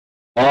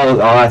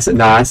No,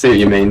 I see what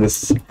you mean.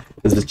 This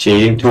is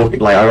cheating. Talking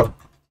like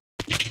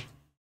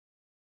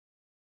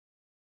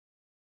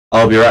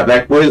I'll be right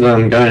back, boys.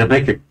 I'm going to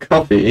make a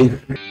coffee.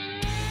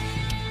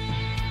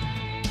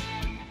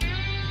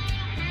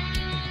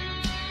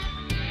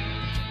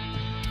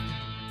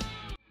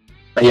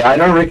 But yeah, I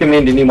don't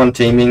recommend anyone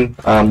teaming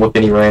with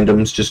any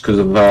randoms just because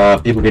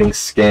of people getting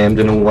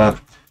scammed and all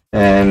that,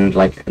 and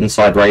like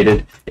inside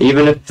raided.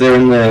 Even if they're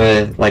in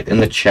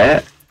the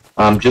chat,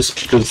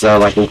 just because they're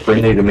like all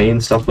friendly to me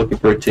and stuff, looking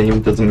for a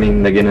team doesn't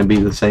mean they're gonna be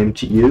the same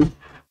to you.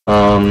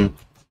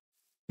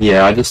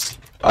 Yeah, I just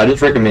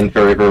recommend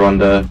for everyone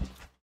to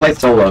play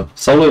solo.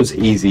 Solo's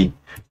easy.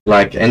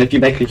 Like, and if you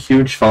make a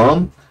huge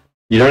farm,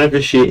 you don't have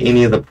to share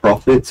any of the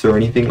profits or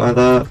anything like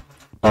that.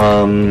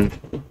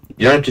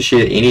 You don't have to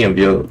share any of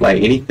your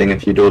anything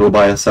if you do it all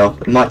by yourself.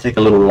 It might take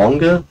a little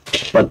longer,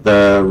 but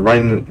the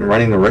running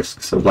the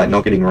risks of like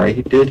not getting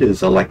raided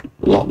is like a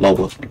lot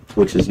lower,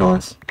 which is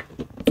nice.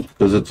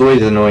 Because it's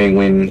always annoying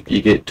when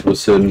you get to a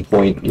certain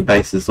point, your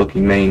base is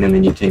looking mean, and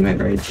then your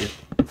teammate raids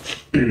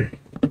you.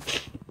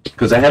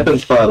 Because that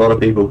happens by a lot of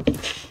people.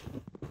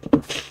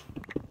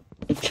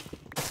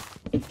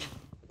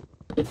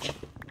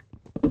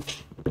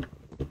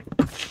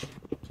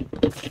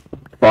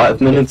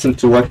 5 minutes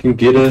until I can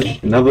get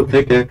another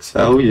pickaxe.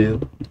 Hell yeah.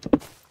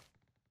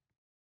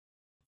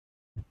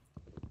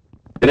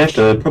 Gonna have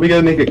to probably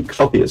go make a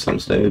copy at some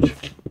stage.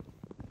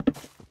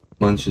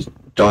 Mine's just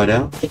died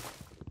out.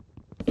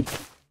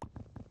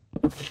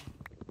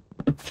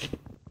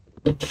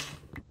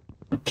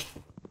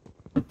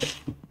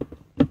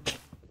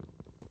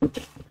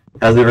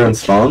 How's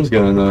everyone's farms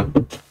going though?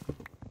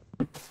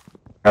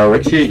 How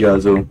rich are you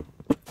guys all?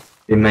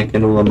 Been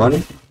making all the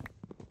money?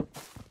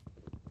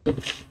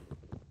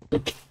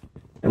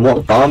 And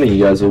what farm are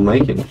you guys all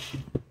making?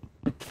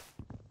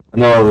 I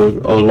know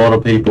a lot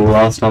of people,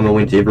 last time I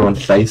went to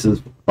everyone's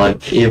bases,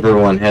 like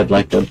everyone had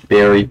like a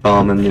berry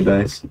farm in their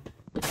base.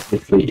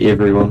 Literally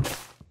everyone.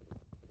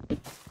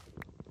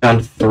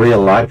 Found 3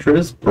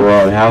 elytras?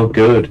 Bro, how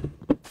good.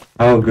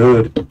 How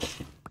good.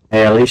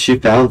 Hey, at least you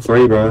found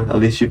 3, bro. At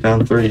least you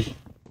found 3.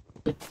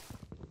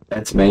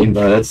 That's mean,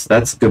 bro.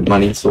 That's good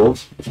money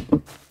source.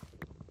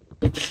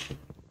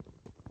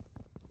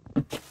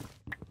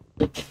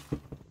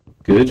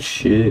 Good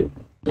shit.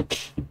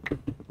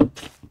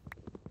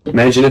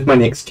 Imagine if my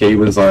next key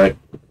was like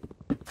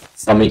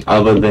something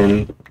other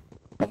than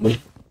common.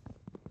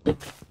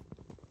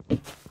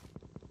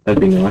 That'd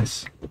be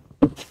nice.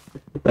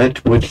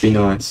 That would be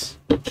nice.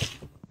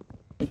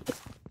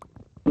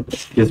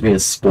 Gives me a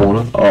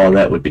spawner. Oh,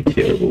 that would be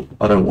terrible.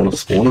 I don't want a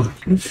spawner.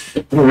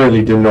 I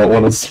really do not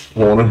want a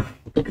spawner.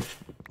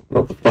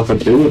 What the fuck I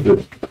do with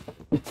it?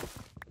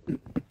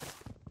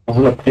 I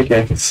want a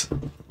pickaxe.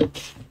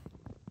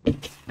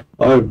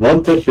 I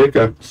want a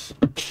pickaxe.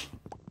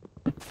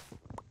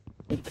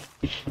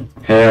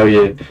 Hell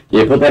yeah.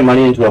 Yeah, put that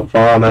money into a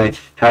farm, eh?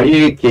 How do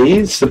you get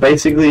keys? So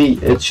basically,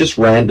 it's just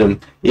random.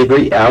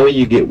 Every hour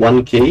you get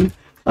 1 key.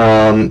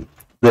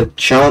 The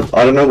chance,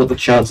 I don't know what the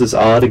chances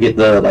are to get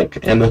the,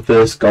 like,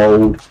 amethyst,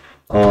 gold,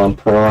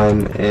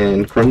 prime,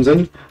 and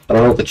crimson. I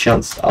don't know what the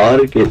chances are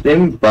to get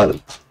them,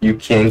 but you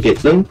can get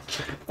them.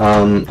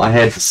 I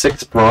had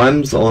 6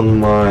 primes on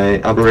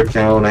my other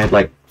account. I had,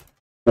 like,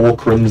 4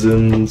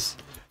 crimsons.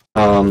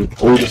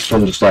 All just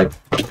from just, like,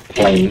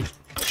 playing.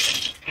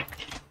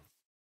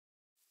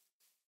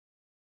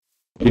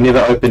 You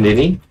never opened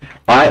any?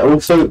 I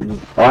also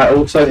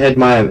had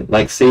my,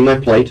 like, see my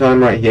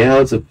playtime right here, how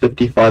it's at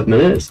 55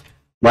 minutes.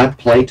 My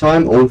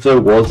playtime also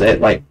was at,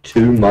 like,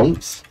 2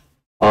 months.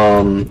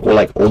 Or,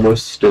 like,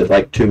 almost at,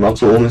 like, 2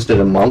 months, or almost at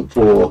a month,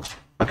 or,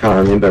 I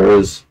can't remember, it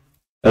was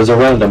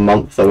around a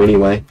month, though,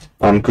 anyway.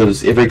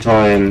 Because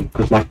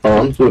because my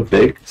farms were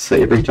big, so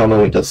every time I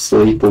went to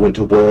sleep or went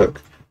to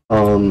work,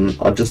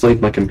 I'd just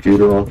leave my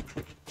computer on.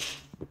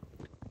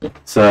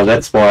 So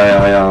that's why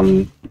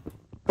I,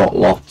 got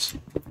locked.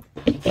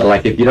 But,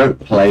 like, if you don't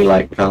play,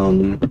 like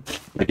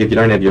if you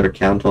don't have your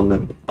account on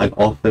them, like,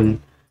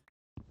 often,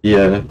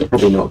 yeah,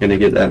 probably not gonna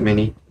get that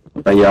many.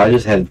 But yeah, I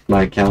just had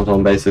my account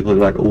on basically,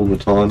 like, all the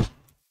time. It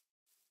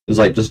was,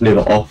 like, just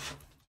never off.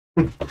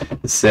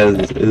 As sad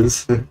as it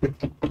is. Is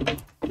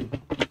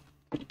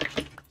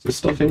this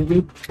stuff any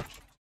good?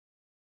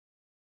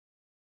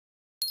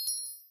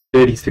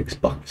 36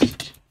 bucks.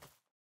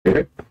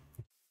 Okay.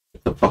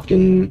 The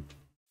fucking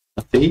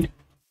a feed.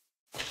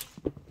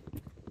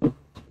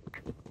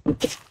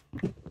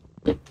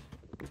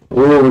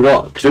 Oh, we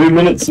got 2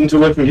 minutes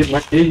until I can get my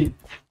key.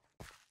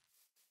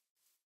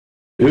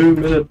 2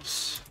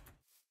 minutes.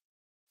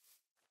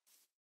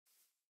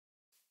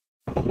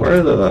 Where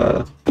are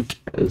the...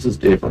 This is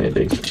definitely a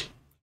decent.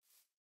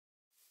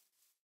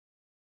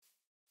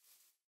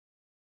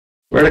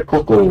 Where are the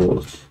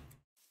cocos?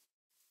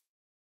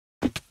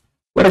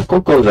 Where the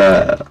cocos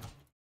at?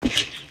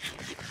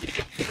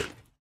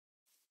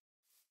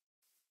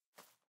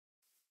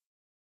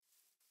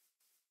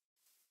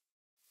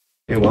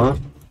 Hey, what?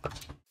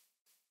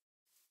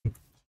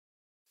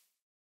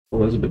 Oh,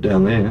 there's a bit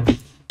down there.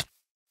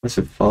 That's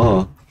so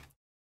far.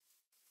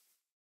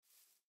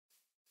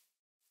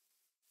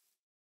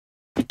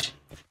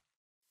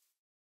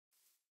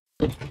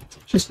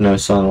 Just no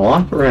sign of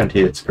life around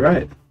here, it's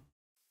great.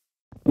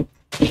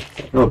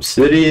 No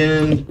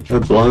obsidian, no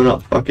blown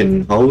up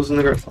fucking holes in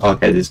the ground.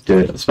 Okay, there's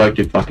dirt. I spoke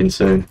too fucking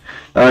soon.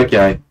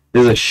 Okay,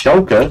 there's a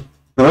shulker.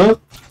 Huh?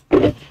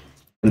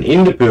 An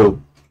ender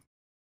pearl.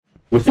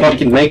 We're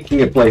fucking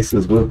making it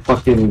places. We've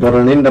fucking got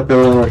an ender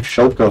pearl and a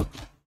shulker.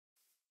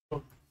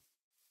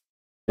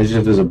 Imagine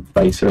if there's a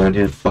base around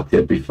here. Fuck,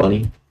 that'd be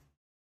funny.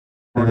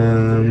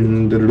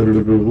 And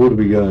what are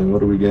we going?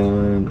 What are we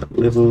going?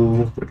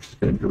 Level. We're just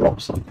gonna drop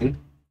something.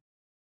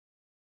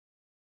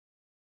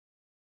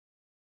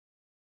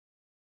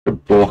 A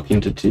block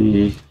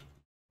entity.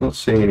 Not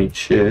seeing any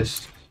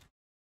chests.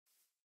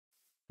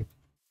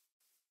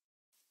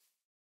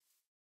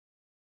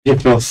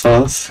 If not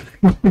sus.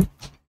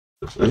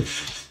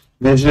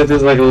 Imagine if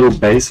there's like a little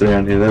base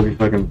around here. That'd be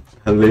fucking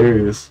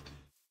hilarious.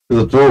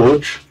 There's a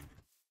torch.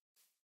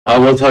 I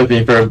was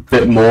hoping for a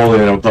bit more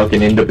than a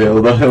fucking ender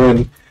pearl though,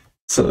 and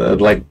so,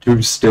 like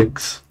 2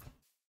 sticks.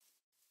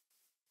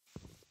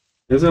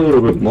 There's a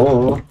little bit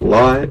more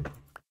light,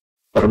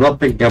 but I'm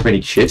not picking up any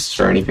chests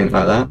or anything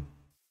like that.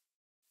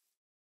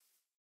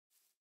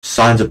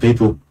 Signs of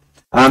people.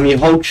 You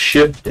hold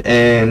shift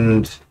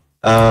and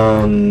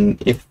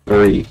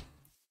F3.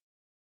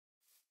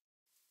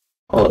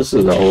 Oh, this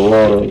is a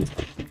lot of.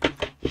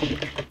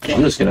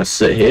 I'm just gonna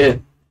sit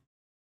here.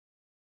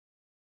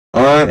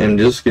 I am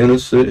just gonna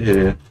sit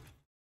here.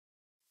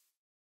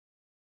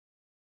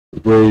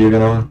 Where you're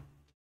gonna?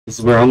 This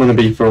is where I'm gonna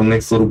be for the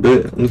next little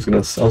bit. I'm just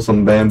gonna sell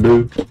some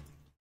bamboo.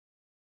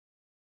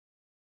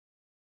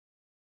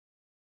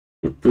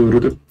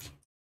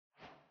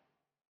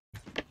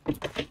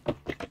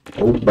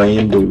 Oh,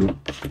 bamboo.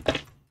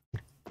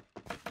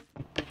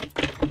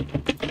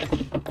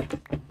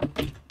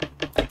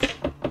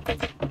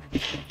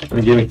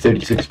 Only gave me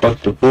 36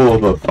 bucks before,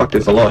 but fuck,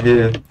 there's a lot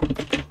here.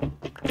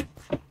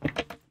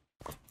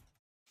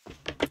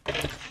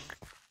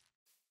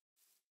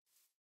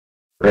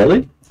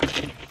 Really?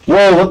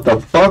 Whoa, what the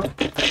fuck?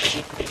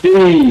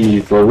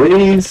 Jeez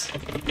Louise.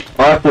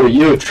 I thought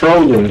you were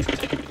trolling.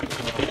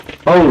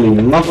 Holy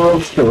mother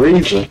of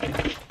Teresa.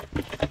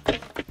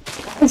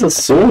 How's a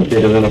sword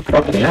better than a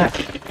fucking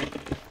axe?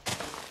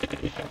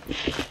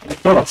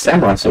 Not a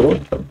samurai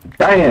sword, but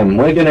damn,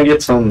 we're gonna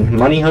get some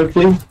money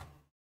hopefully.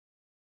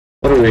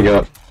 What do we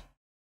got?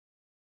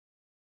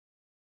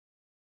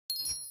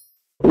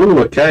 Ooh,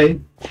 okay.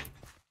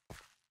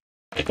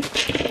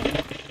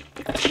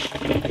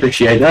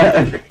 Appreciate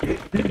that.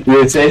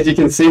 Yes, as you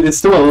can see, there's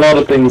still a lot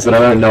of things that I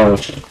don't know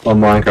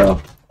on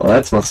Minecraft. Well,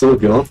 that's my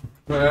sword gone.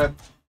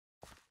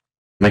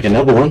 Make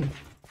another one.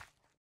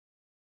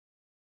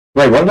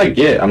 Wait, what did I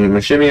get? I'm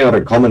assuming I got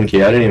a common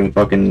key. I didn't even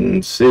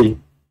fucking see.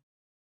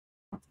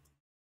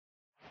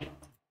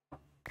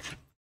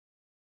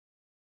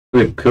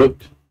 We've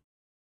cooked.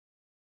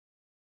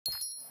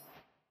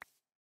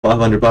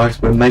 500 bucks.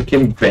 We're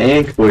making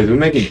bank, boys. We're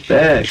making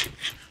bank.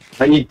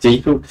 How you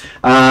default?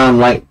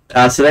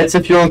 So that's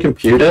if you're on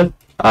computer.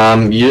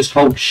 You just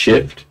hold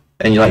shift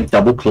and you like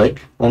double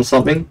click on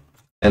something,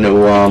 and it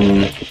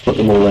will put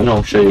them all in.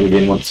 I'll show you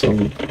again once.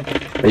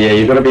 But yeah,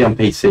 you've got to be on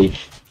PC.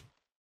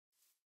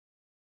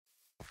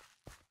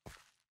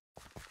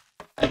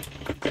 It's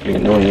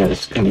annoying that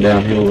it's coming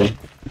downhill then.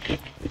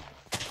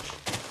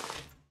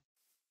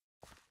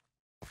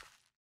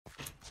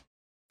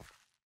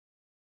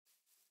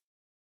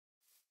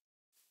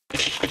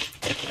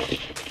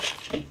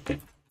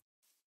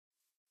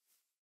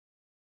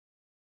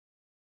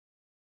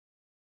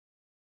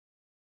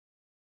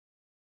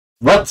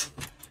 What?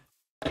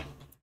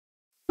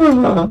 Why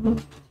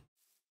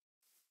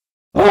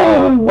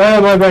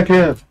am I back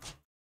here?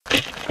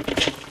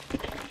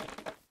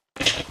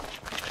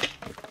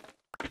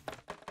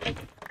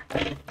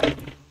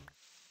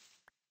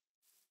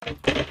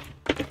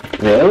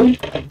 Really?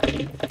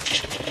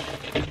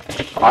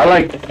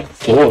 I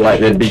thought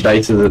there'd be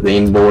bases at the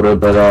in border,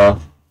 but I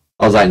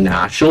was like,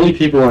 nah, surely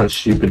people aren't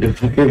stupid if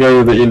they can go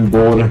to the in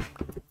border.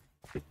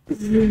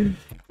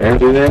 Can't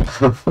do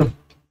that.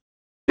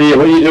 Yeah,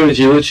 what you do is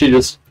you literally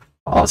just,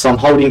 so I'm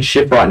holding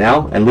shift right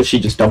now, and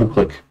literally just double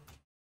click.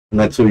 And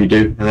that's all you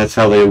do, and that's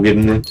how they all get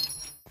in there.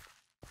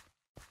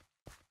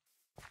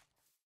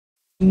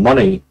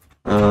 Money.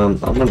 I'm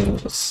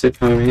gonna sit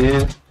home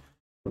here.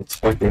 Let's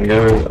fucking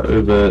go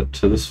over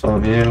to this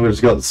farm here. We've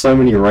just got so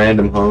many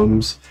random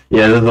homes.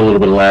 Yeah, there's a little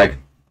bit of lag.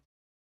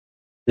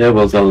 There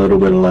was a little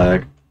bit of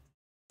lag.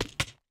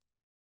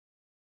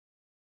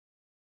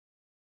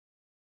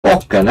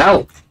 Fucking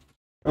hell.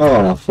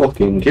 Oh,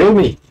 fucking kill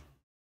me.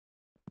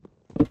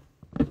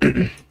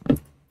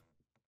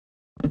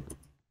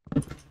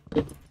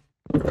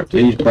 Grab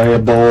these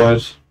bad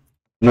boys.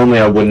 Normally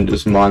I wouldn't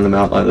just mine them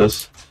out like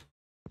this.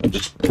 I'd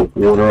just put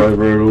water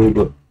over it all,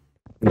 but I'm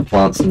gonna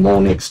plant some more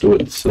next to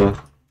it, so let's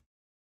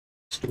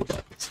do it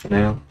like this for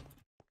now.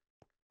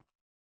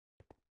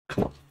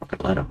 Come on, fucking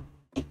ladder.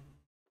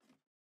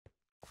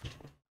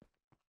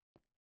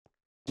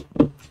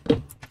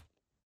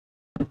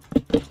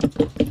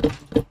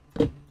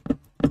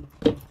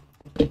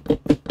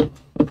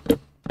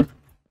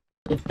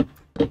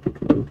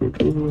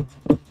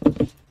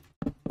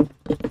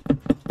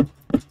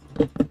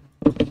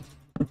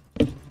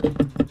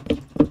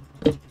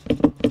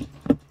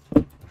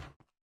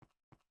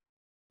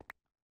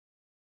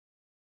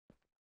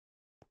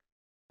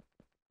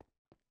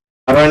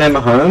 don't have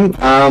a home.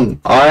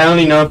 I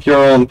only know if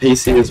you're on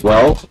PC as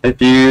well. If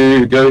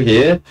you go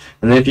here,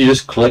 and then if you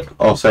just click,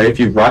 oh, sorry, if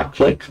you right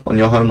click on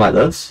your home like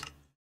this,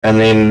 and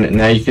then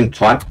now you can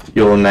type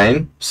your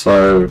name.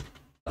 So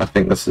I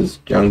think this is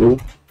Jungle.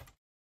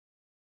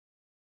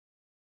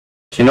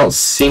 Cannot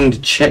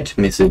send chat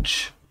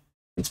message.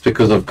 It's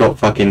because I've got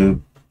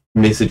fucking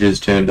messages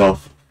turned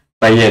off.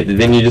 But yeah,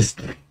 then you just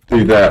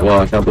do that.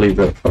 Well, I can't believe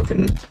that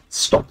fucking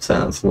stop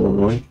sounds a little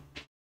annoying.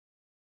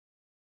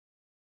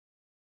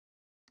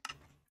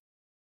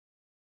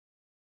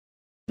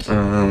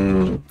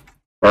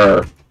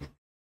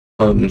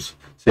 Homes.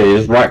 So you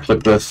just right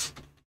click this,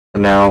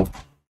 and now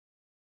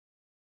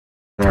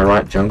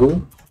right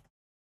jungle.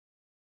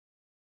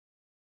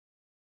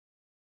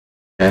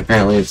 Okay,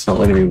 apparently it's not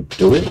letting me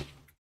do it.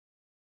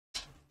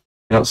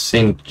 You're not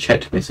seeing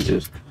chat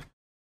messages.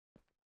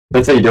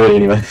 That's how you do it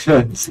anyway.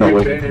 It's not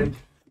working.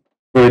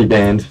 Already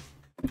banned.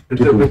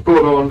 Until we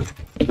caught on.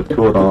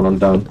 Caught on, I'm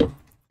done.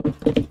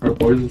 Alright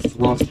boys, it's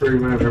the last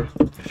stream ever.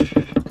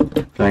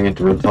 Going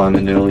into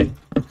retirement early.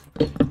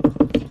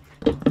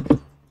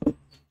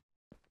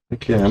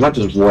 Okay, I might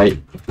just wait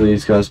for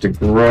these guys to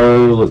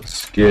grow.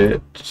 Let's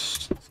go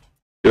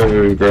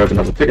grab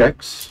another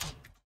pickaxe.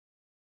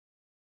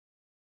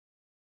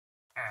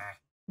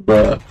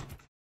 But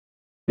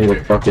I need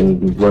to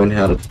fucking learn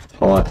how to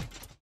type.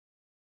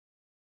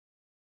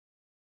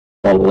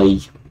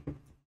 Ollie.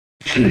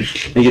 Need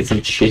to get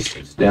some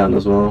chests down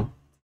as well.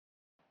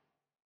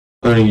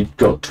 Only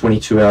got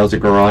 22 hours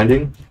of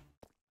grinding.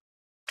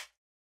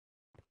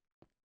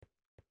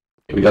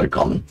 We got a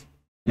common.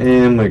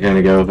 And we're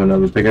gonna go with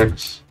another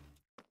pickaxe.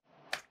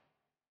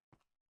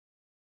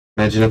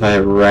 Imagine if I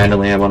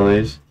randomly have one of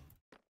these.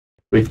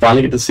 We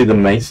finally get to see the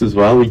mace as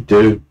well. We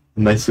do.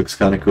 The mace looks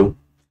kinda cool.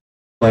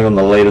 Playing on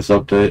the latest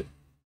update.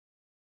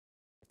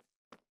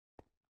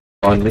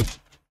 Finally.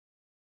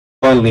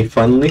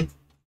 Finally.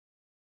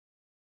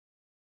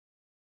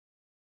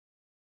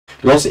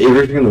 Lost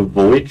everything in the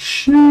void?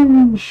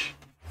 Sheesh.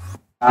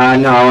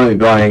 No, I won't be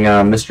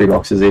buying mystery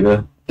boxes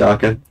either,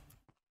 Darker.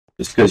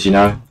 Just because, you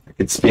know, I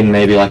could spend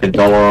maybe like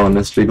 $1 on a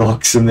mystery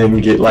box and then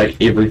get like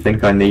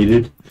everything I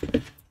needed.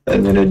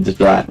 And then it'd just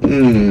be like,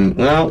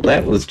 well,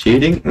 that was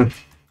cheating.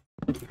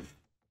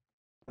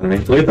 I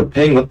mean, look at the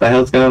ping, what the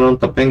hell's going on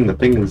with the ping? The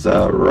ping is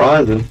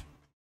rising.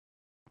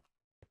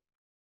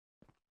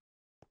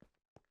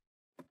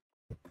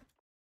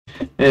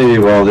 Maybe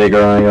while they're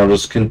growing, I'll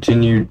just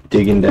continue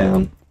digging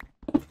down.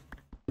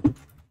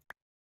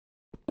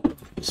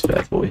 This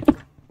bad boy.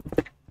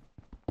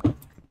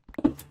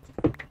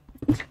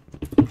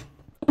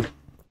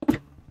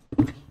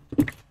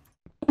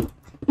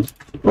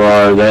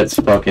 Bro, that's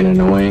fucking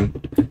annoying.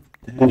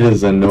 That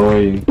is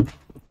annoying.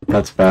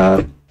 That's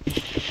bad.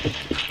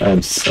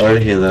 I'm sorry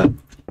to hear that.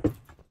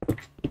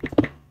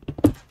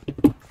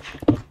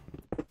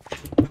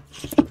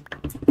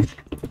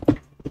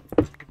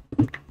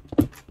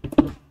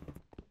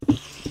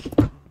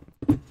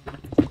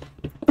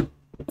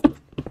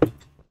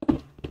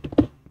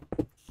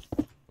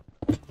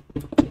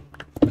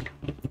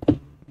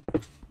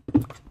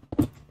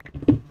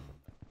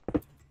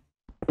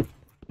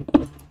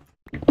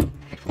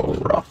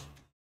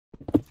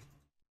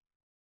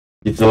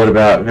 You thought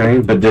about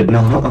going, but did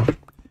not.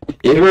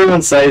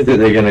 Everyone says that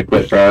they're gonna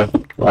quit, bro.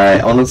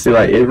 Like, honestly,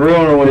 like,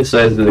 everyone always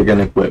says that they're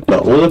gonna quit,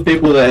 but all the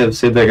people that have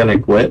said they're gonna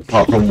quit,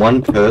 apart from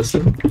one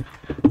person,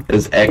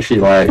 is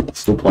actually, like,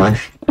 still playing.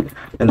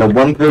 And the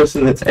one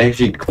person that's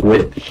actually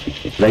quit,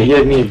 they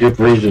gave me a good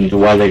reason to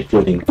why they're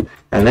quitting.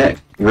 And that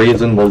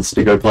reason was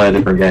to go play a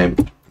different game.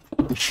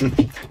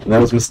 And that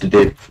was Mr.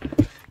 Dead.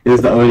 He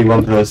was the only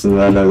one person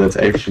that I know that's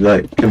actually,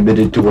 like,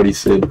 committed to what he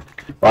said.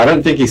 Well, I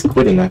don't think he's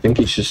quitting. I think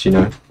he's just, you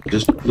know,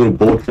 just a little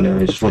bored for now.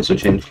 He just wants to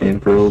change game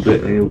for a little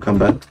bit and he'll come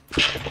back.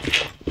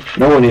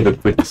 No one ever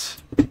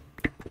quits.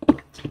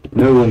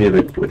 No one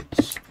ever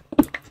quits.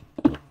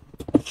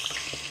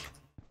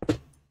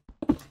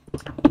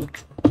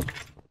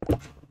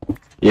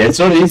 Yeah, it's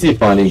not easy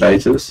finding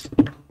bases.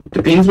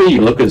 Depends where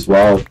you look as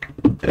well.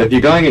 If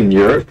you're going in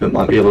Europe, it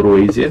might be a little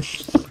easier.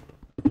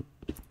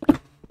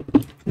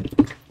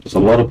 There's a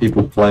lot of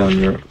people play on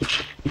Europe.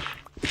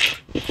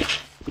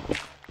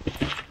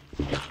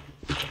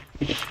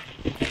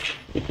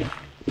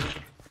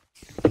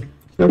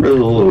 It's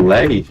really a little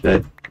laggy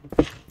today.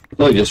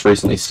 Probably just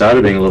recently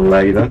started being a little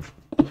laggy though.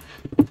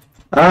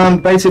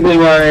 Basically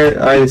why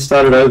I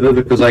started over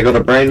because I got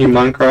a brand new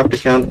Minecraft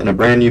account and a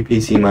brand new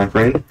PC, my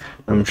friend.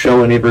 I'm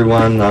showing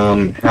everyone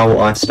how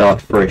I start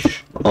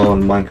fresh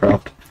on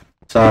Minecraft.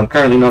 So I'm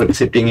currently not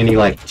accepting any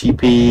like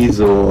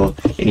GPs or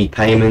any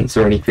payments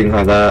or anything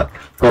like that.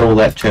 Got all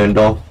that turned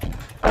off.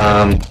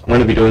 I'm going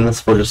to be doing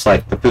this for just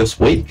like the first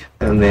week,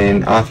 and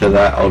then after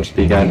that I'll just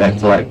be going back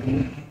to like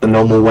the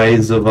normal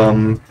ways of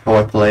how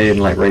I play and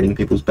like raiding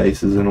people's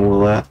bases and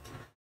all of that.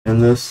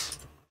 And this.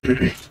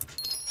 But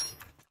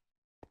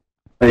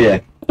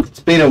yeah,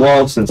 it's been a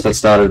while since I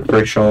started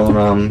fresh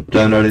on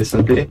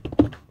DonutSMP.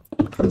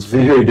 It's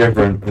very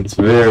different. It's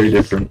very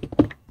different.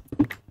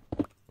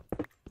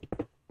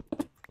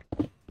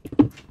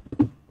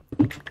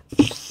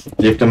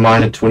 You have to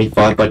mine at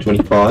 25 by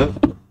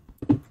 25.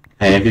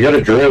 Hey, if you got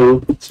a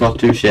drill, it's not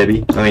too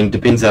shabby. I mean,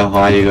 depends how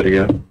high you gotta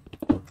go.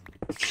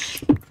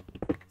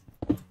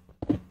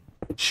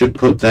 Should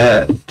put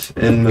that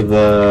in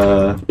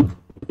the...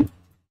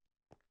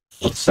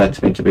 What's that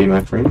meant to be,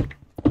 my friend?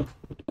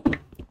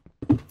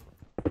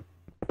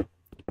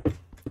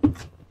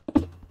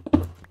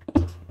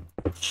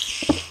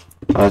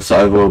 Oh, it's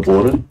over a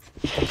border.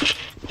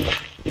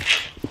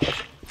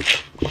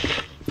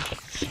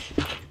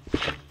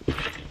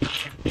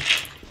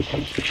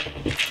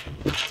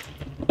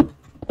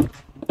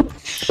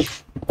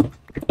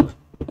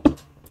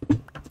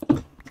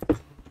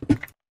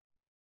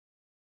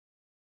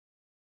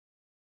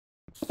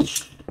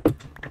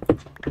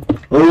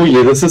 Oh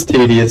yeah, this is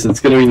tedious. It's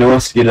gonna be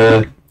nice to get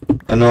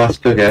a nice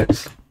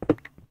pickaxe.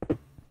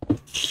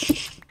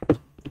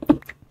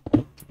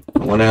 I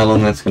wonder how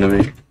long that's gonna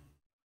be.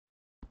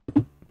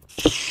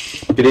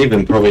 Could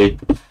even probably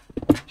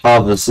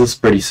harvest this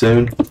pretty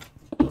soon.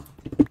 How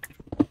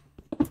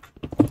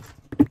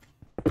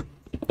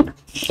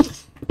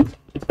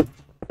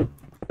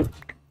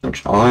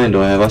much iron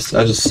do I have? I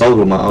just sold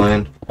all my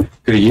iron.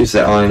 Could have used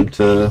that iron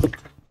to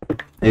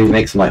maybe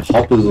make some like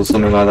hoppers or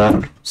something like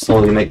that.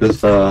 Slowly make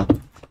this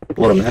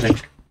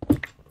automatic.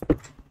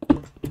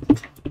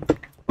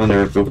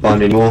 Wonder if we'll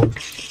find any more.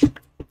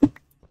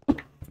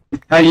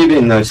 How you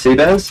been though,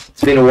 Seabaz?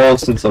 It's been a while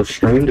since I've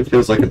streamed. It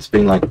feels like it's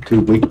been like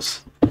 2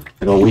 weeks.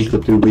 Like a week or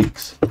 2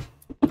 weeks.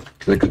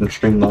 Because I couldn't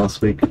stream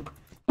last week.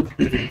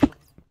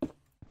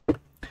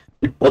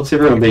 What's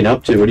everyone been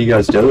up to? What are you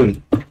guys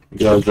doing? You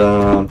guys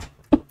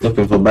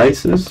looking for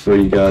bases? Or are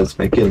you guys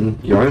making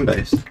your own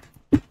base?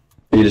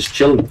 Are you just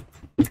chilling?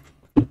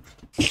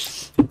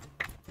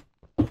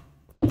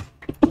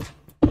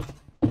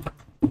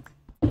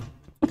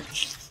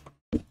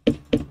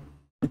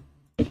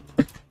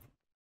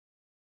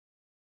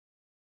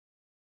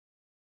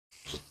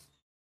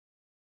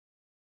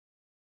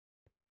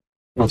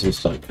 Might as well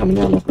start coming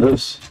down like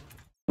this.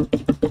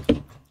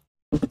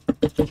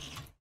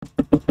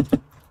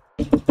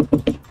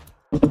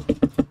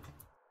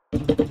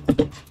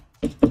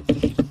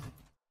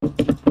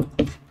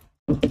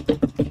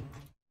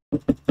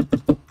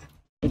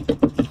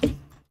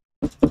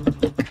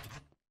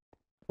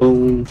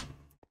 Boom.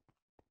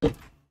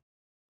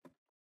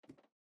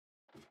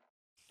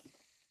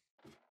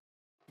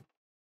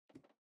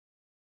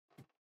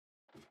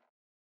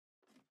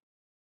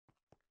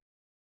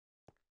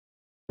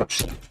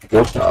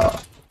 Water.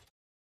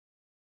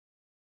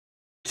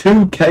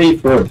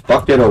 2K for a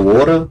bucket of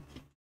water?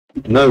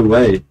 No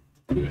way.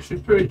 Yeah,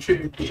 she's pretty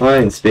cheap. I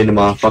ain't spending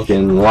my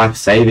fucking life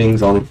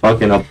savings on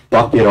fucking a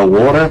bucket of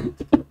water.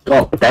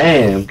 God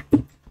damn.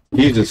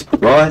 Jesus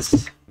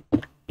Christ.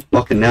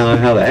 Fucking now know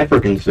how the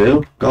Africans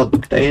feel.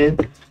 God damn.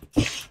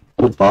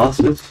 Poor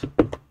bastards.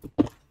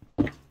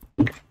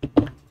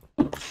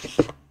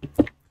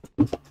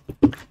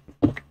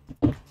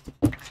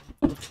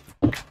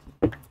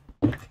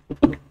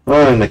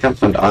 Oh, and they can't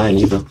find iron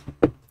either.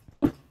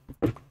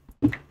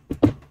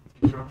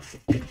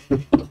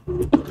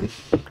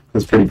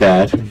 That's pretty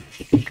bad.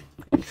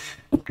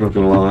 Not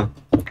gonna lie.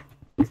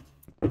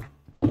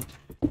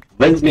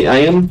 Lends me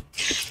iron.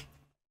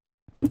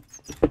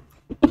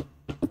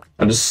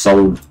 I just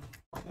sold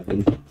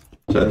iron,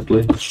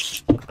 sadly.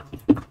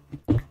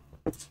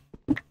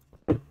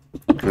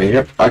 I mean,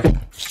 yep, I could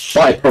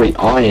buy probably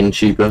iron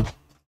cheaper.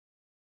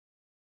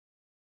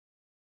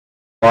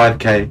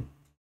 5K.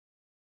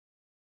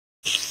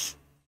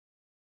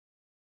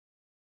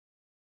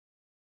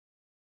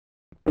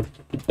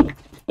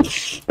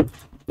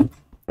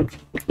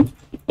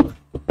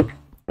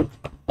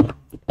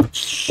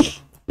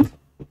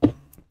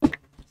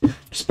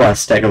 Just buy a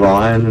stack of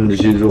iron and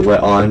just use all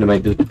that iron to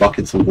make just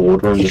buckets of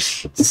water and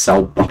just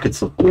sell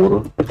buckets of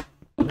water.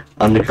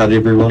 Undercut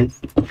everyone.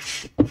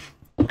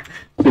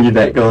 Be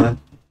that guy.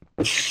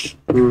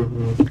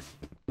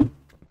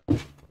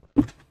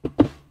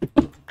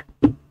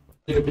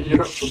 Yeah, but you're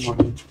not the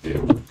money to be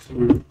able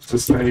to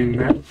sustain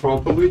that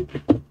properly.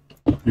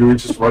 You would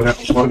just run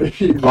out of money.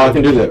 Oh, I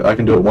can do that. I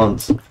can do it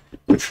once,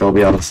 which I'll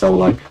be able to sell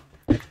like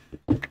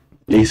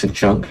decent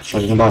chunk. So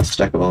I can buy a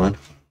stack of iron,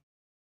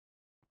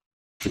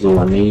 which is all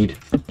I need.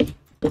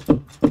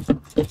 Boom,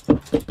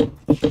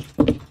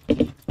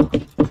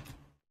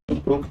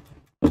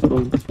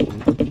 boom,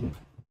 boom.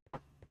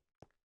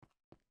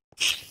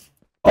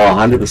 Oh,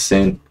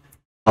 100%.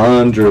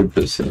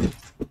 100%.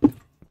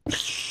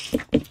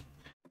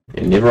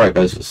 Yeah, Neverite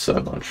goes for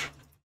so much.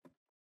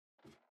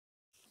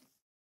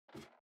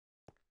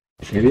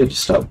 Maybe I'll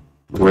just start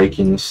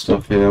breaking this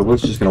stuff here. I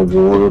was just gonna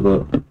water,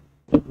 but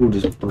we'll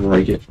just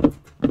break it.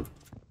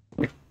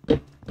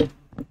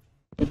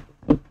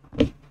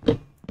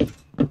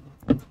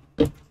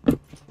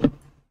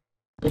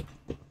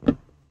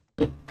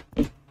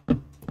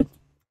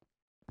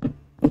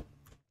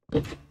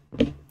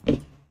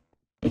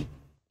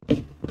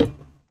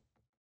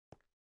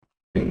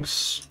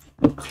 Things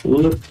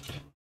clipped.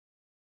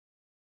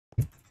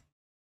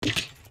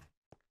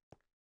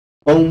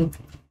 Boom.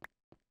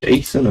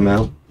 Decent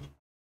amount.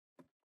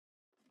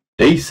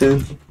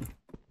 Decent.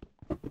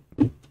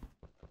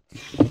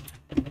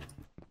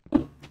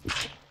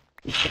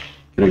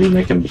 Gonna be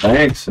making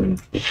bags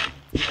and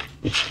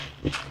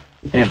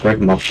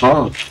breaking my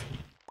paw.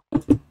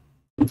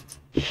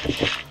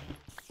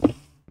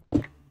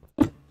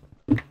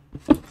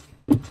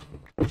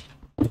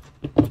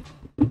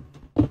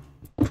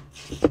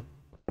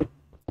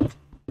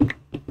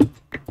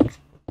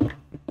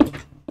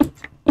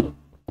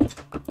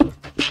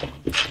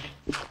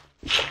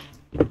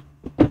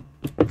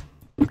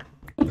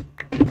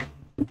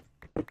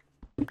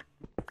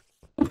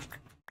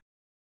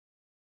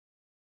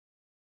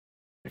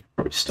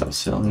 Probably start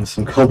selling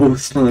some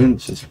cobblestone,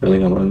 just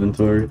filling up my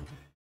inventory.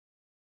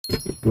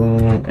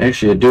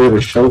 Actually, I do have a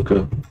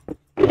shulker.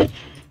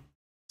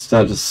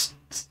 Start just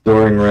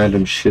storing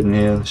random shit in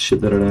here,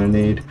 shit that I don't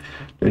need.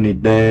 Don't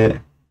need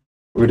that.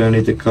 We don't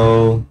need the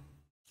coal.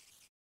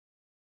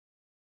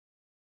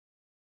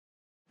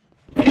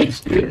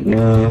 That's good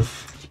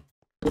enough.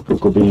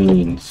 Cocoa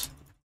beans.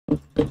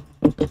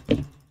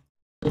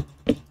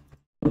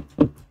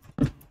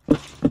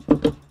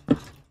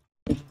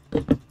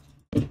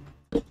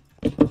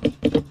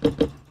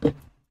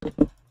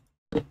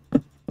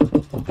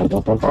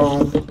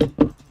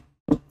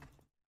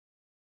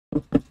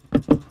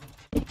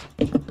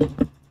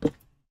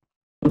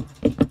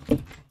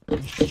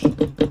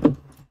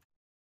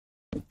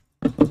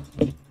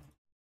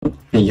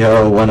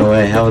 Yo,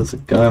 108, how's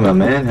it going, my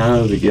man?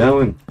 How's it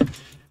going?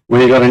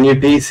 We got a new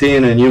PC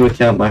and a new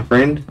account, my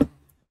friend.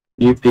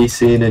 New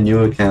PC and a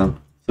new account.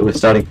 So we're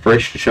starting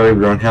fresh to show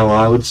everyone how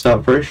I would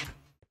start fresh.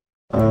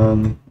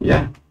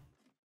 Yeah.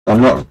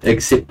 I'm not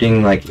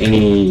accepting like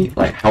any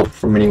help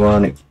from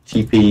anyone at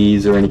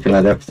TPs or anything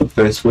like that for the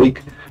first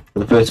week. For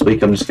the first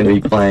week I'm just gonna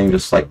be playing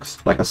just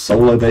like a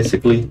solo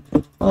basically.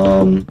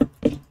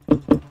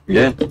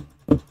 Yeah.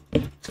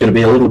 It's gonna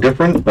be a little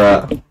different,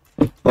 but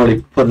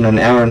only putting an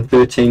hour and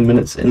 13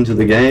 minutes into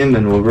the game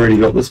and we've already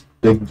got this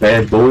big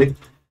bad boy.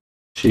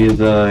 She is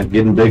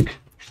getting big.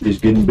 She's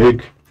getting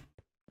big.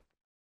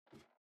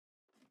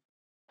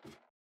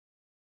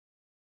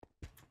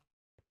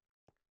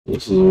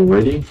 This is all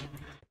ready.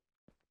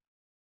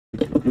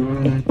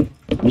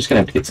 I'm just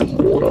gonna have to get some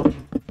water.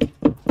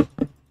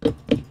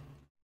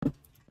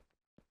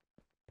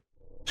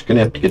 Just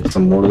gonna have to get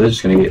some water. They're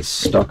just gonna get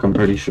stuck, I'm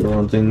pretty sure,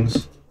 on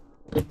things.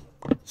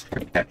 Let's try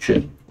to catch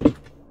it.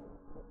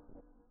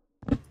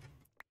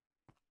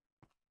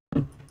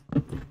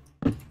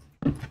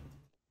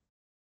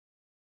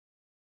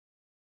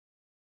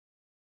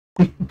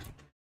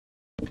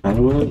 Kind of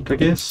worked, I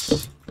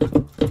guess.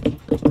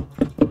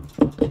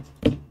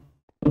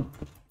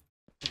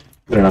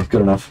 Good enough,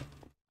 good enough.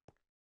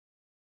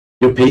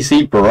 Your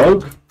PC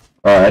broke? Oh,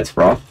 that's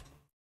rough.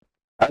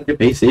 How did your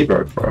PC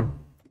broke, bro?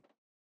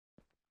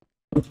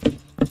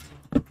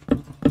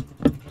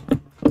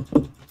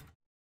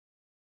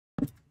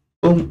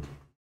 Boom.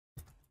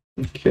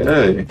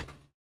 Okay.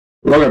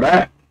 Look at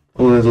that.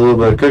 Oh, there's a little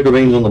bit of cocoa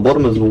beans on the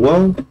bottom as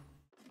well.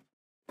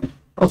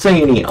 Not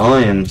seeing any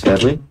iron,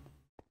 sadly.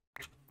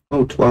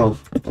 Oh,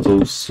 12.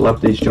 So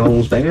slap these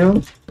journals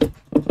down.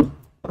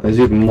 There's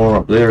even more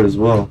up there as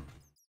well.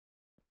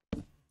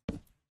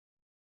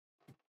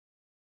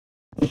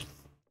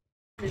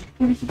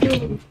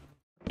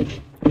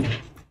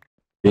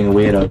 Being a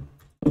weirdo.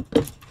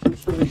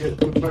 Just trying to get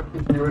the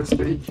fucking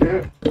USB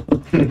cat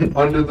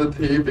under the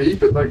TV,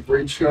 but like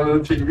reaching under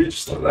the TV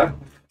just like that.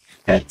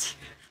 Cats.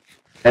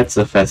 Cats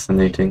are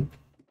fascinating.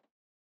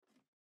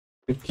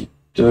 Okie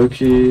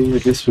dokie. I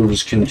guess we'll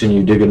just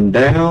continue digging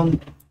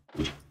down.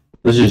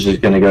 This is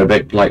just gonna go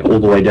back like all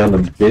the way down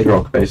to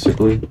Bedrock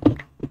basically.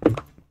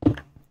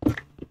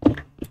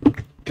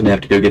 Gonna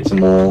have to go get some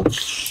more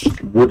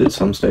wood at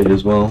some stage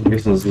as well. I'm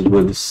guessing this is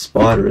where the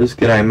spider is.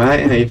 G'day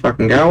mate, how you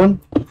fucking going?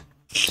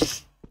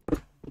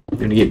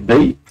 Gonna get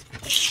beat?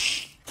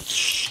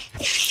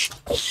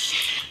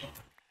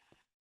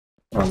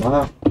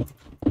 Oh,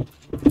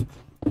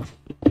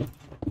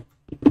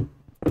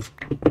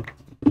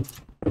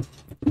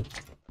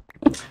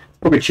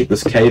 probably check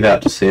this cave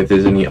out to see if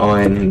there's any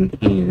iron in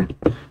here.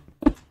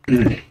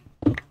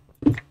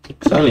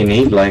 Cause I only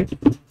need like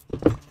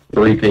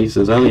 3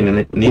 pieces. I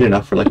only need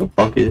enough for like a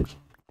bucket.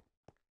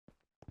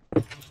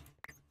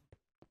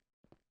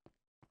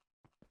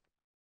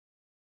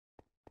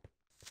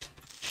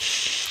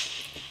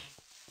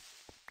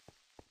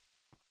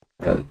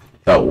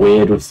 Felt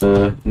weird with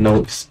the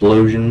no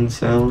explosion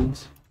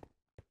sounds.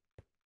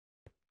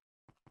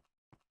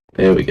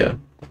 There we go.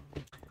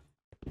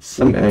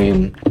 I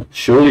mean,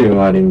 surely we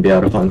might even be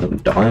able to find some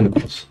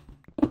diamonds.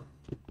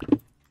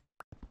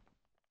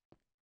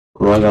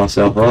 Rug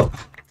ourselves up.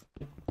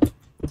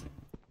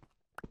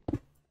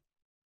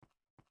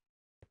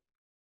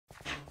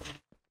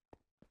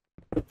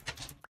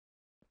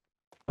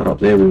 Not up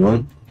there we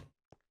won't.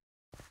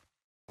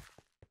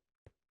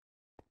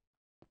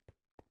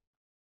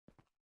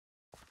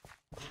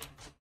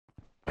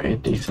 Very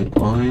decent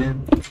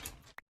iron.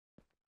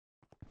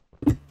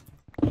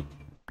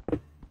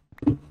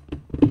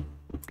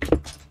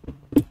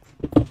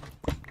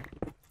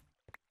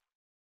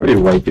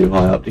 gotta be way too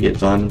high up to get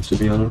diamonds, to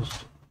be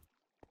honest.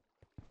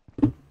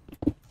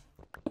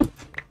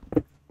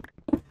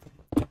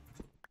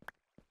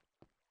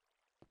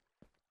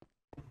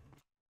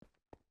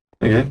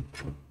 Okay.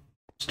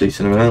 It's a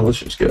decent amount, let's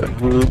just go.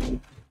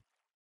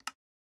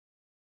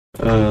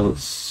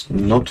 Let's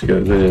not to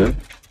go there.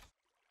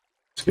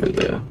 Let's go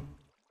there.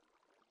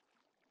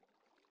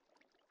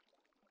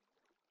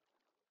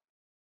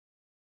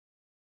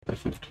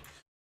 Perfect.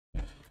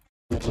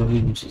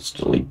 Let's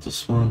delete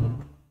this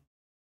one.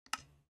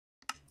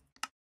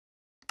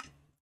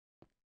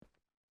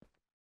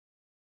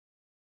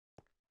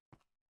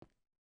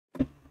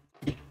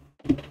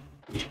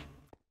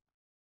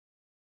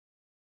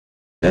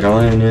 That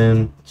iron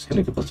in, it's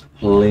gonna give us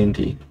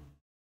plenty.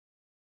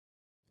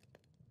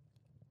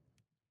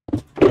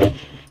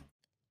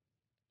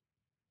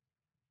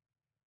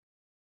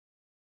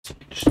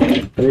 Just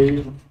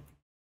gonna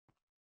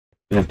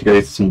have to go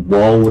get some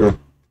water.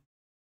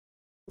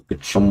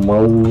 Get some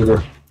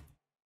water.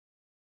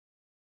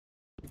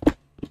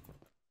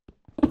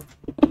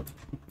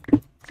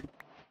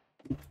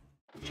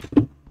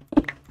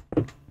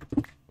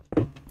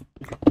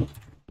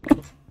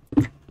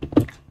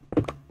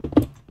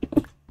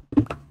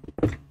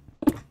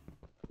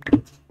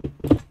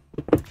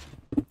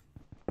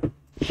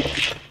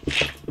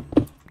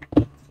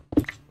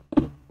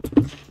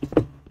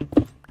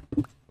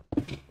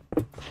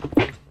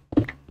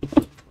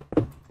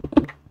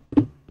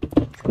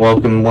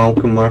 Welcome,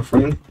 welcome, my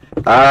friend.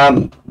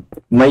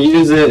 My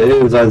user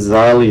is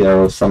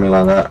Azalia or something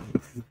like that.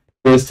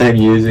 First time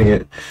using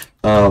it.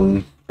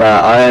 But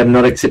I am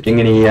not accepting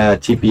any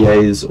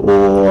TPAs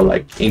or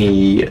like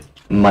any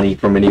money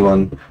from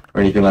anyone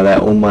or anything like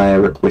that. All my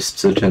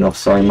requests are turned off.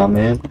 Sorry, my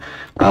man.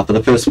 For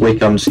the first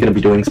week, I'm just going to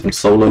be doing some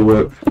solo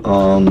work,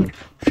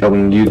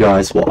 showing you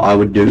guys what I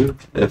would do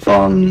if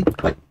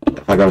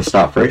if I got to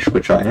start fresh,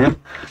 which I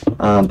am.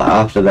 But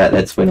after that,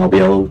 that's when I'll be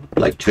able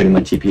like turning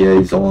my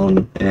TPAs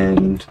on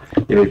and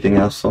everything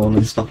else on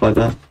and stuff like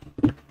that.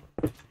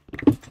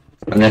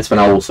 And that's when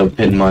I'll also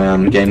pin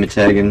my gamer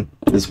tag in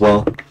as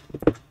well.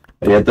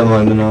 But yeah, at the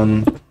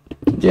moment,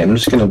 yeah, I'm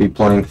just gonna be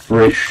playing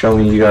fresh,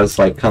 showing you guys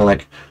like kind of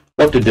like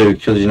what to do,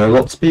 because you know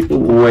lots of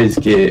people always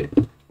get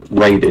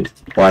raided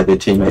by their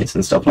teammates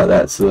and stuff like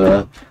that.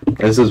 So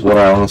this is what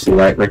I honestly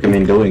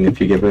recommend doing if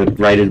you get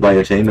raided by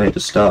your teammate, to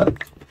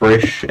start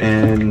fresh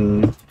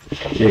and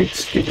yeah,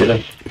 just get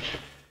better.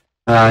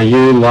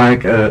 You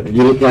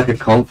look like a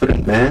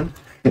confident man.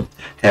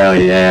 Hell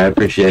yeah, I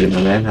appreciate it,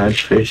 my man. I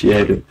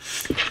appreciate it.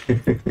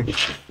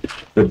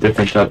 A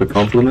different type of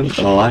compliment.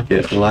 I like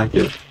it. I like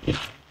it.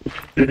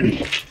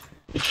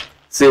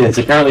 So yeah,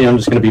 so currently I'm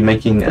just going to be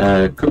making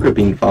a cocoa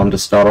bean farm to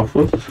start off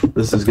with.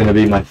 This is going to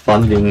be my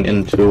funding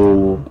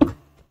until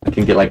I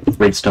can get like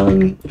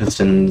redstone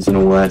pistons and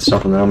all that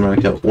stuff, and then I'm going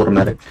to make an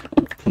automatic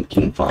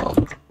pumpkin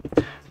farm.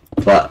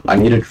 But I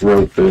need a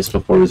drill first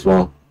before as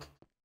well.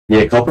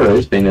 Yeah, copper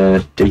has been a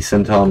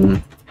decent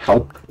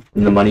help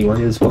in the money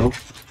way as well.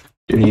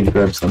 Do need to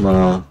grab some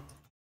more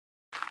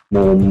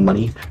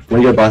money. I'm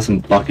gonna go buy some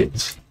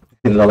buckets,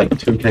 and they're like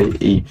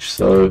 2k each.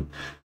 So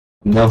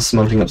I'm now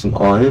smelting up some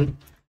iron.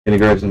 Gonna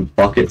grab some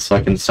buckets so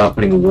I can start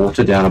putting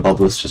water down above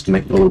this just to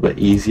make it a little bit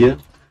easier.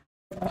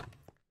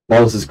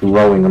 While this is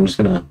growing, I'm just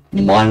gonna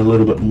mine a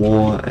little bit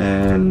more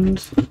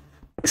and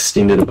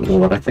extend it a bit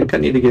more. But I think I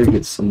need to go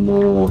get some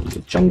more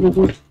jungle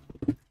wood.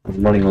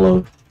 I'm running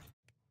low.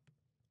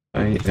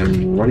 I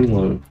am running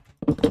low.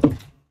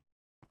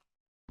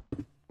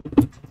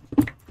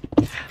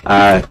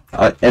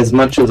 As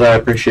much as I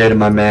appreciated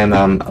my man,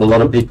 a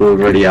lot of people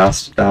already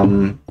asked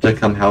to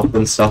come help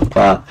and stuff,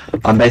 but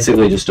I'm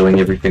basically just doing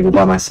everything all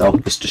by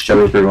myself just to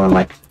show everyone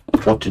like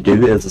what to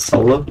do as a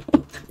solo.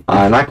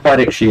 And I quite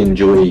actually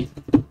enjoy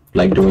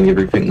like doing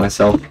everything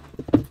myself.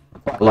 I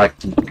quite like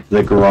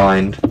the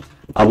grind.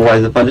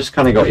 Otherwise, if I just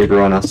kind of got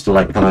everyone else to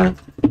like kind of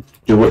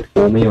do it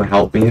for me or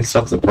help me and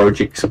stuff, the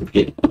projects would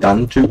get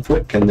done too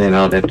quick, and then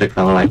I'd have to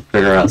kind of like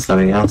figure out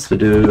something else to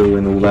do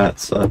and all that.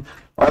 So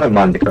I don't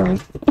mind the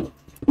grind.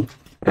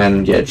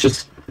 And yeah, it's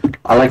just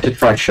I like to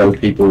try to show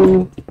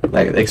people,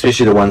 like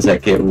especially the ones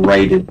that get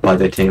raided by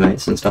their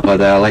teammates and stuff like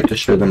that. I like to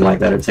show them like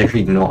that it's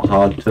actually not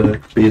hard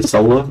to be a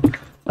solo.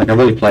 Like I've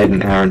only played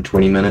an hour and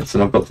 20 minutes,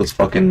 and I've got this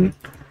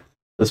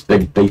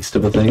big beast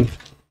of a thing.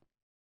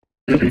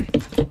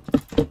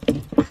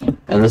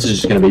 And this is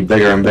just going to be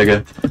bigger and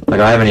bigger.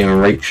 Like I haven't even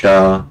reached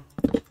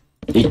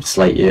each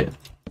slate yet.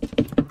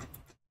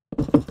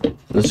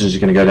 This is just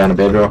going to go down to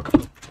Bedrock.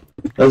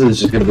 This is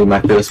just going to be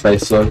my first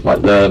base though,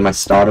 like my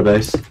starter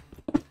base.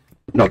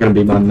 Not going to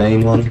be my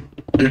main one.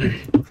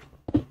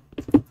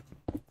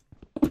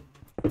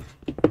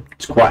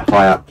 It's quite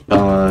high up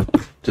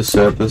to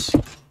surface.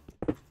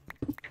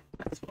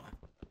 That's why.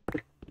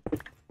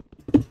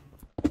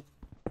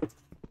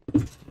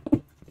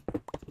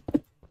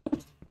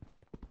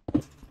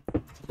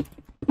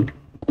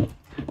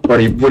 What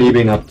have you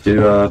been up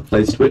to,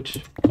 Plays Twitch?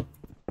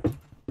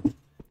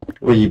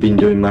 What have you been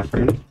doing, my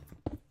friend?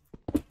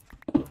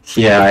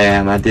 Yeah, I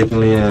am. I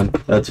definitely am.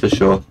 That's for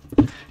sure.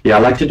 Yeah, I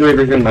like to do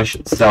everything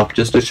myself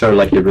just to show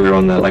like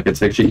everyone that like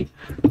it's actually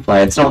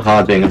like it's not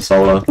hard being a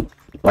solo.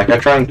 Like I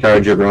try and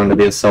encourage everyone to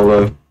be a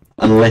solo,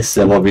 unless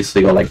they've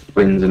obviously got like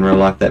friends in real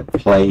life that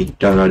play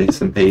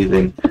DonutSMP.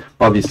 Then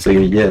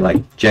obviously yeah,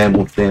 like jam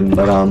with them.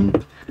 But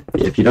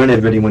yeah, if you don't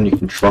have anyone you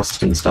can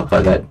trust and stuff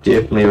like that,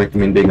 definitely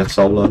recommend being a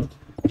solo.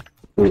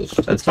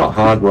 It's not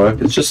hard work.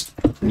 It's just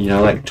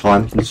like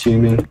time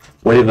consuming.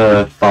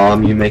 Whatever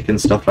farm you make and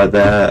stuff like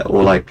that,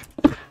 or like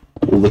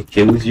all the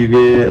kills you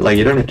get, like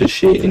you don't have to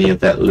share any of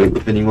that loot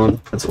with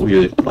anyone. That's all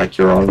your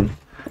own.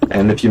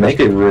 And if you make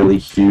a really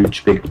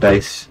huge big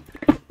base,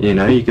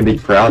 you can be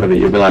proud of it.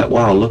 You'll be like,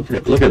 wow, look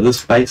at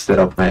this base that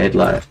I've made.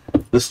 Like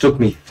this took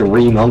me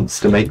 3 months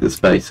to make this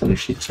base, and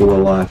she's still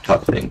alive,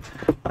 type thing.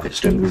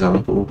 Just an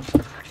example.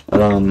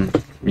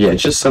 But yeah,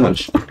 it's just so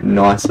much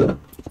nicer.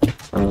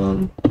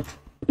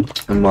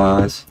 In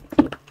my eyes.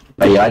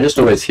 But yeah, I just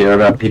always hear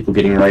about people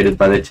getting raided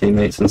by their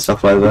teammates and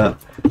stuff like that.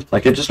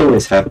 Like, it just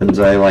always happens,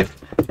 eh? Like,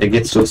 it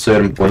gets to a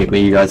certain point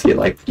where you guys get,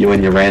 like, you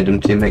and your random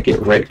teammate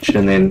get wrecked,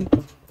 and then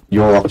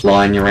you're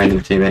offline, your random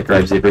teammate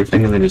grabs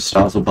everything, and then just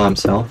starts all by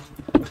himself,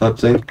 type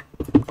thing.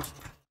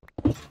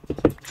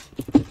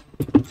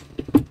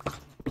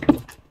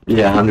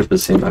 Yeah,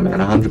 100%, my man,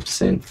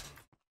 100%.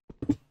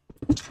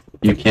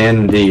 You can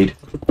indeed.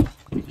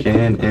 You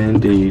can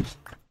indeed.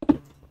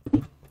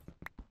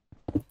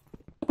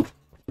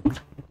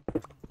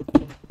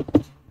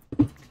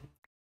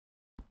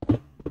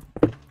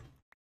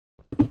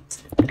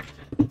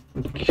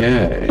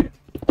 Okay.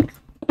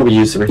 We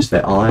use the rest of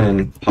that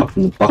iron, apart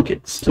from the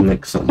buckets, to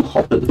make some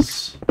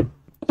hoppers.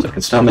 So I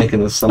can start making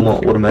this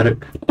somewhat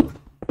automatic.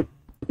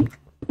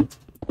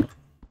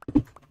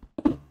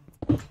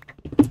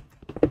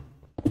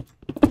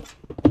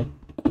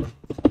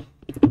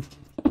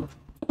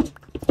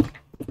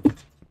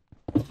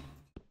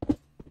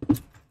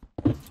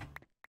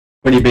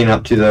 What have you been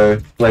up to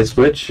though, Play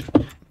Switch?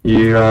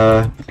 You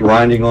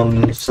grinding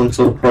on some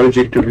sort of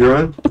project of your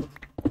own?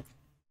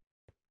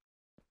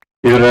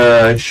 You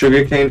got a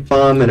sugarcane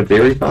farm and a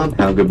berry farm?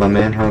 How good, my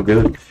man, how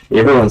good.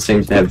 Everyone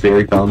seems to have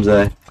berry farms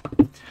there.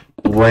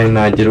 When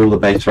I did all the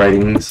base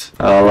ratings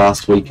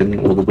last week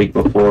and or the week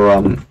before,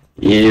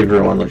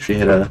 everyone literally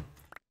had a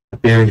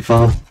berry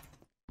farm.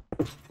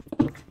 It's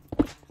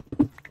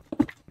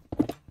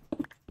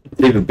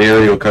either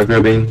berry or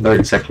cocoa bean, they're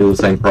exactly the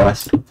same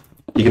price.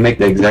 You can make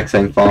the exact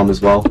same farm as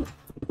well.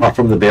 Apart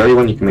from the berry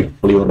one, you can make it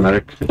fully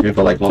automatic if you've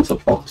got like lots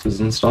of foxes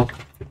and stuff.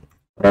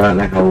 But I don't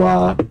know how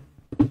well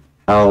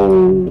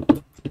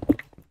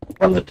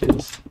it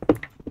is.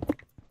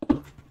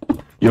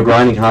 You're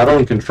grinding hard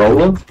on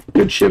controller?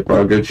 Good shit,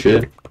 bro, good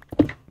shit.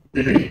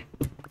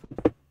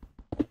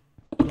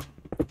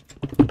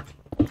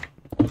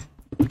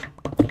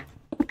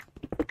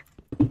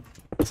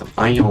 Some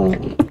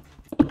iron.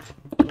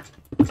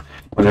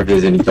 Wonder if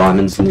there's any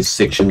diamonds in this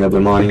section that we're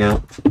mining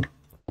out.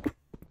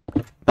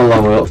 How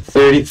long? We've got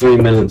 33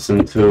 minutes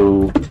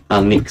until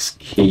our next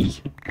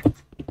key.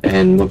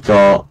 And we've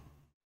got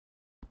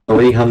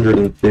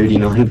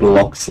 339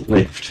 blocks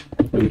left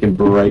that we can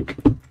break.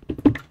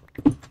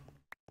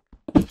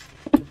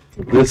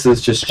 This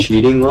is just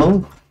cheating,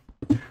 though.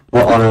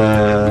 What,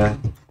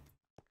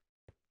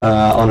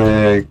 on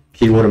a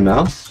keyboard and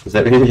mouse? Is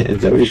that what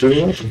you're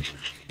talking about?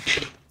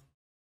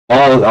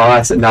 Oh,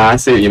 I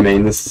see what you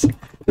mean. This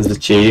is the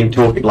cheating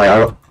talking.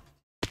 Like,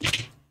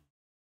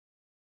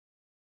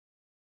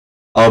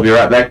 I'll be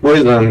right back,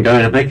 boys. I'm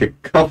going to make a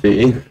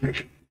coffee.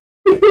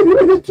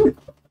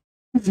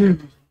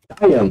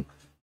 Damn.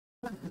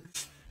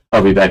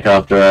 I'll be back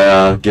after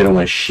I get on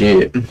my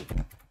shit.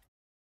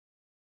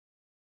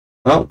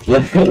 Oh,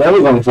 that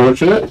was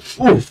unfortunate.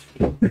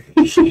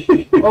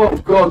 Oh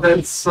god,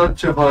 that's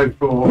such a high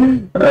fall.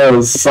 That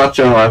was such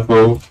a high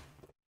fall.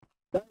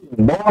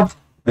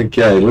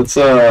 Okay, let's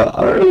I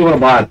don't really want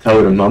to buy a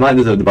totem. I might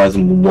just have to buy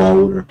some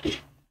water.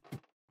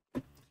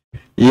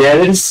 Yeah,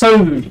 they're just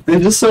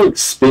so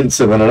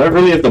expensive, and I don't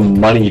really have the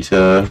money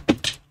to.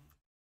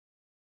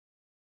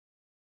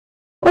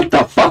 What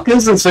the fuck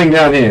is this thing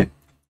down here?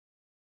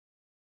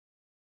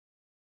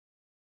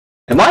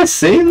 Am I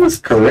seeing this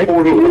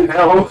correctly? What the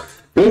hell?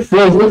 This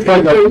looks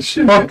like a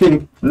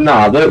fucking...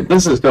 Nah,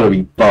 this has got to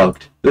be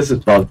bugged. This is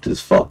bugged as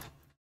fuck.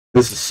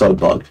 This is so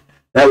bugged.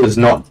 That was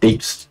not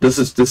deep... This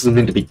is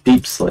meant to be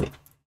deep sleep.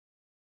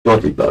 Got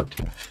to be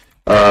bugged.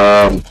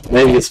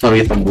 Maybe it's time to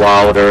get some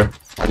water.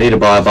 I need to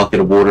buy a bucket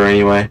of water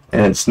anyway,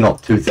 and it's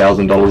not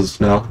 $2,000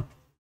 now.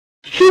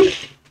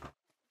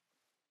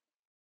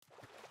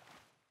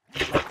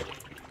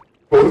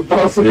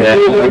 Yeah,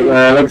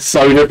 it looks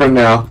so different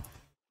now.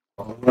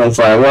 I was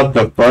like, what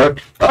the fuck?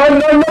 Oh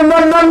no!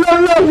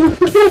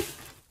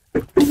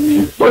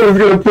 What is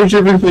gonna push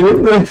everything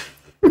in there?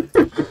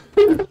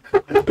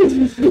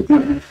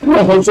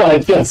 I was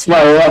like, that's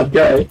my luck,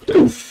 guy.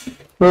 Oh,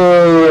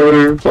 that would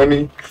have been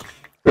funny.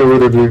 That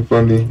would have been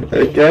funny.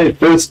 Okay,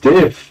 first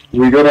death.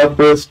 We got our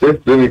first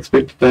death. Didn't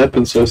expect it to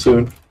happen so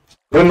soon.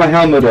 Where's my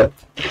helmet at?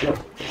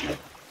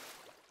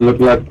 Look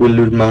like we'll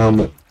lose my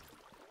helmet.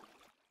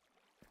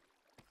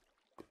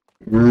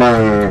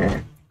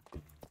 Meh.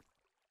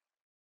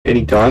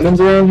 Any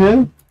diamonds around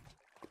here?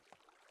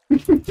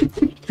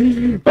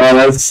 Oh,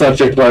 that's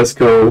such a close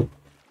call.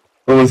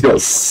 Almost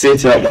got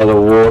set up by the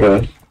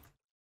water.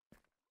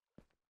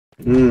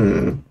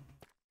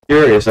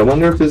 Curious, I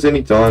wonder if there's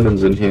any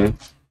diamonds in here.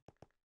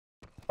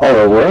 Oh,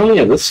 well, we're only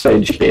at this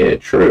stage here,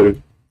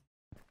 true.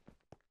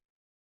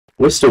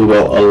 We've still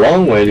got a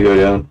long way to go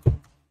down.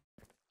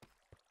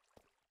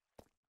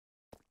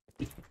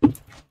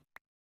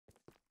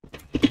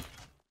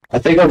 I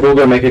think I will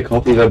go make a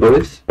coffee though,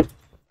 boys.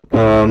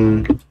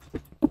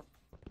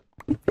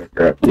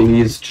 Grab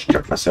these,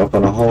 chuck myself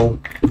on a hole.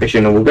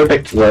 Actually, no, we'll go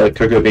back to the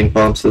cocoa bean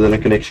farm so then I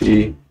can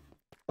actually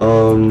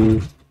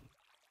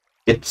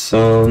get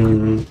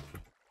some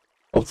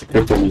of the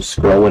cocoas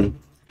growing.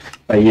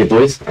 But yeah,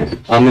 boys,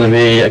 I'm gonna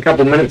be a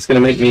couple minutes, gonna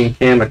make me and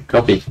Cam a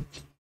coffee.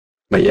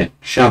 But yeah,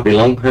 shan't be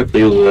long.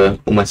 Hopefully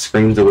all my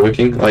screens are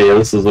working. Oh yeah,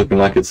 this is looking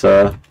like it's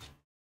ready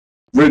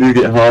to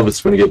get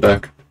harvest when I get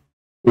back.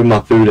 Where's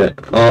my food at?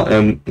 Oh,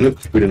 nope,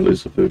 we didn't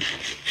lose the food.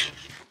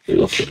 We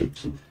lost the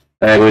food.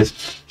 Hey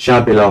boys,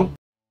 shan't be long.